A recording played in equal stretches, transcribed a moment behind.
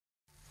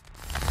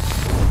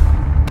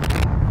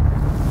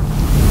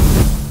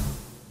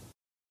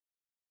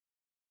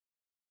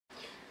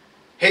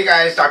Hey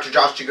guys, Dr.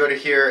 Josh Jagoda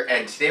here,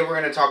 and today we're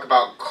going to talk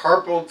about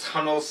carpal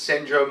tunnel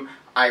syndrome.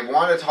 I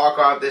want to talk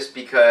about this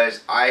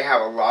because I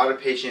have a lot of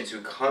patients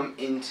who come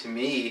into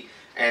me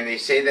and they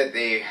say that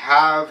they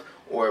have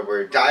or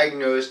were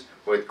diagnosed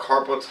with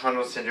carpal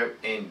tunnel syndrome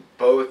in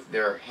both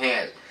their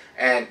hands.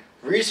 And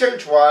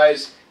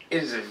research-wise,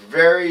 it is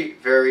very,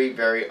 very,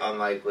 very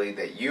unlikely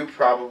that you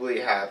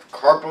probably have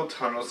carpal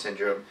tunnel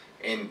syndrome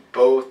in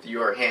both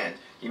your hands.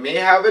 You may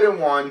have it in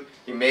one,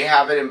 you may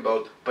have it in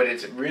both, but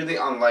it's really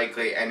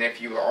unlikely. And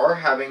if you are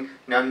having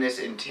numbness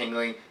and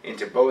tingling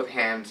into both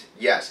hands,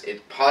 yes,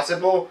 it's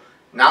possible,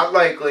 not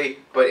likely,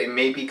 but it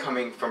may be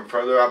coming from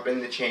further up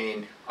in the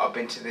chain, up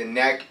into the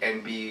neck,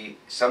 and be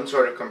some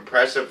sort of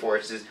compressive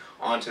forces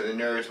onto the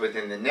nerves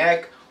within the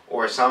neck,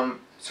 or some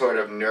sort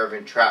of nerve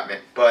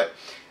entrapment. But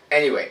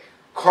anyway,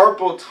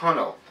 carpal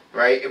tunnel,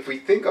 right? If we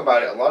think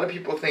about it, a lot of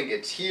people think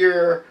it's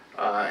here,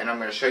 and I'm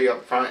going to show you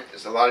up front,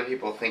 is a lot of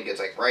people think it's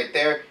like right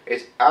there.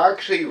 It's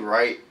actually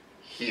right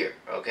here,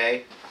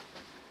 okay?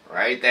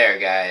 Right there,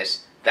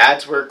 guys.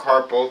 That's where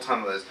carpal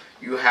tunnel is.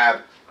 You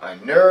have a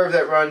nerve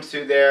that runs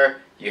through there.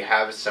 You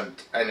have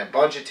a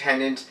bunch of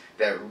tendons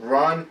that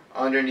run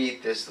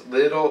underneath this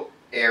little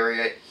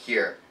area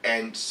here.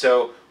 And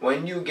so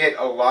when you get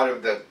a lot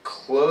of the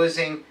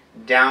closing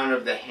down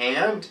of the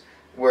hand,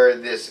 where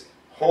this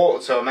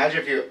hole, so imagine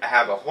if you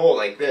have a hole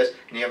like this,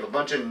 and you have a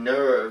bunch of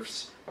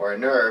nerves, or a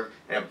nerve,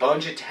 and a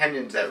bunch of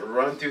tendons that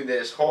run through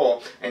this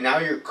hole, and now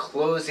you're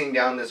closing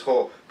down this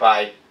hole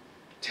by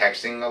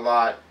texting a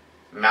lot,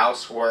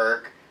 mouse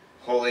work,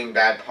 holding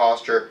bad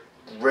posture,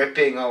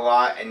 gripping a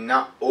lot, and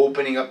not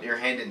opening up your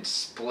hand and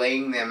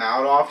splaying them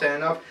out often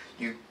enough,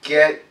 you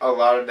get a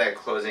lot of that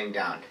closing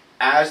down.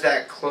 As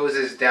that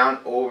closes down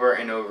over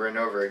and over and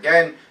over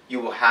again, you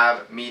will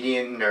have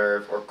median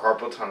nerve or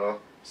carpal tunnel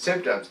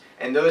symptoms.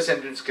 And those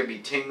symptoms could be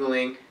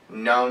tingling,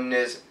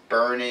 numbness,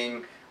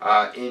 burning,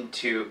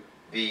 into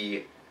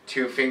the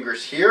two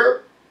fingers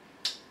here,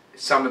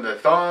 some of the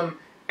thumb,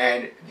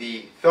 and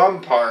the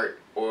thumb part,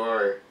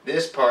 or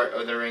this part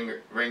of the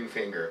ring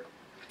finger.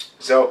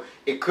 So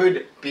it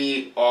could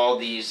be all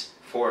these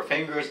four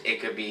fingers, it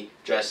could be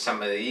just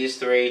some of these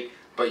three,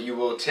 but you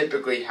will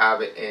typically have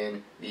it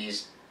in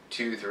these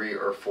 2, 3,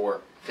 or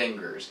 4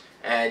 fingers.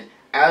 And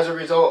as a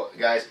result,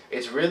 guys,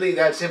 it's really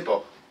that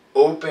simple.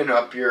 Open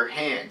up your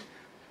hand.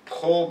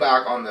 Pull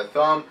back on the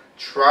thumb,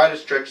 try to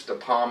stretch the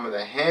palm of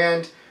the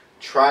hand,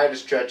 try to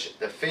stretch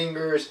the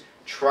fingers,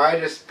 try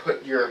to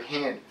put your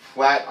hand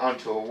flat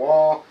onto a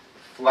wall,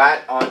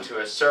 flat onto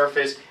a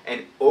surface,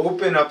 and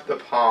open up the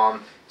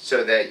palm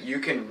so that you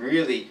can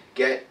really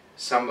get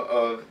some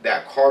of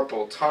that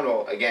carpal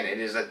tunnel. Again, it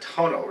is a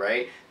tunnel,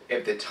 right?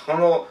 If the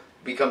tunnel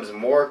becomes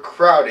more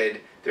crowded,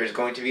 there's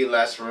going to be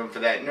less room for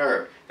that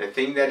nerve. The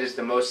thing that is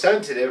the most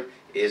sensitive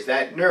is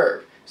that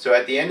nerve. So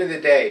at the end of the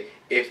day,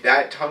 if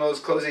that tunnel is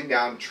closing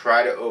down,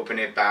 try to open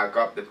it back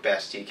up the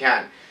best you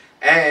can.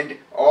 And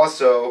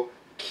also,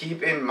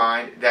 keep in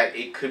mind that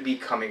it could be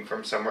coming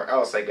from somewhere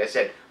else. Like I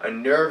said, a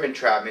nerve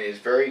entrapment is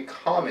very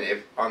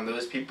common on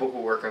those people who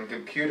work on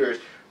computers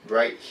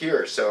right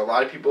here. So a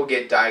lot of people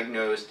get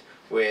diagnosed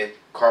with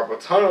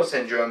carpal tunnel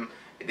syndrome.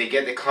 They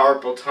get the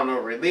carpal tunnel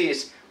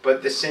release,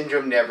 but the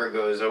syndrome never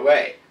goes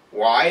away.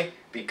 Why?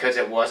 Because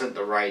it wasn't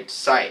the right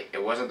site.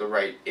 It wasn't the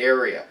right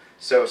area.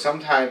 So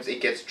sometimes it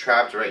gets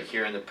trapped right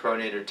here in the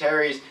pronator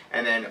teres,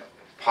 and then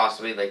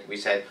possibly, like we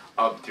said,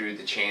 up through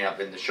the chain, up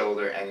in the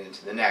shoulder, and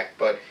into the neck.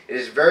 But it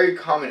is very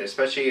common,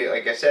 especially,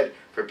 like I said,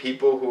 for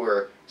people who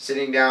are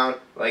sitting down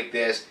like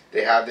this.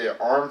 They have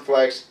their arm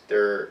flexed,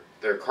 their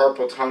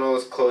carpal tunnel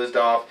is closed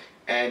off,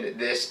 and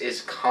this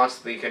is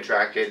constantly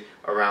contracted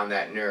around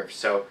that nerve.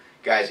 So,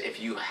 guys, if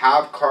you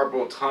have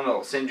carpal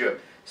tunnel syndrome,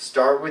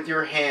 start with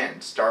your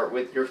hands, start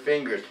with your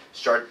fingers,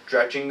 start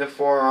stretching the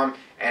forearm,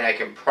 and I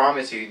can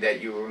promise you that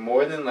you will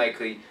more than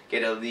likely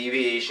get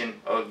alleviation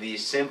of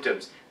these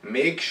symptoms.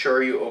 Make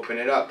sure you open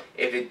it up.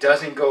 If it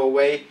doesn't go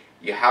away,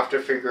 you have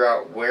to figure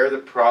out where the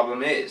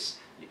problem is.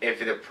 If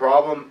the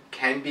problem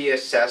can be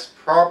assessed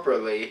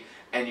properly,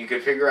 and you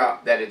can figure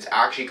out that it's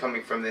actually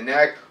coming from the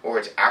neck, or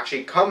it's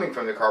actually coming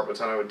from the carpal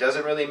tunnel, it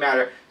doesn't really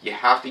matter. You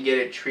have to get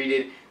it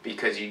treated,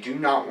 because you do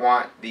not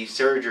want these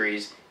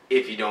surgeries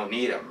if you don't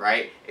need them,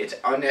 right? It's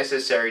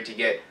unnecessary to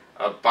get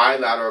a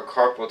bilateral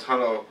carpal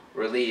tunnel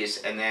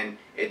release, and then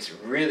it's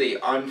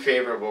really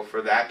unfavorable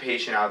for that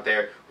patient out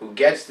there who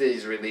gets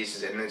these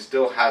releases and then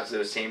still has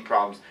those same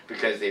problems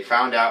because they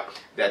found out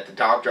that the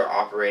doctor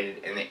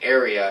operated in the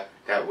area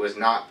that was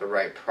not the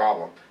right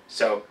problem.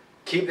 So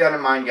keep that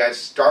in mind, guys.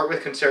 Start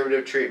with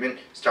conservative treatment,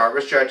 start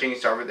with stretching,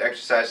 start with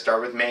exercise,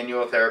 start with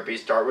manual therapy,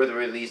 start with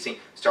releasing,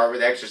 start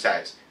with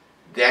exercise.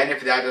 Then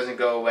if that doesn't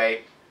go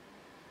away,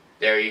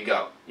 there you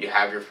go. You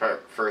have your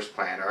first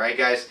plan. Alright,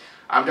 guys?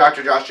 I'm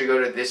Dr. Josh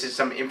Jagoda. This is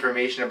some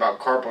information about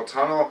carpal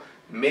tunnel.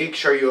 Make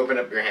sure you open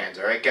up your hands.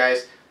 Alright,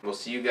 guys? We'll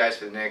see you guys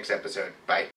for the next episode. Bye.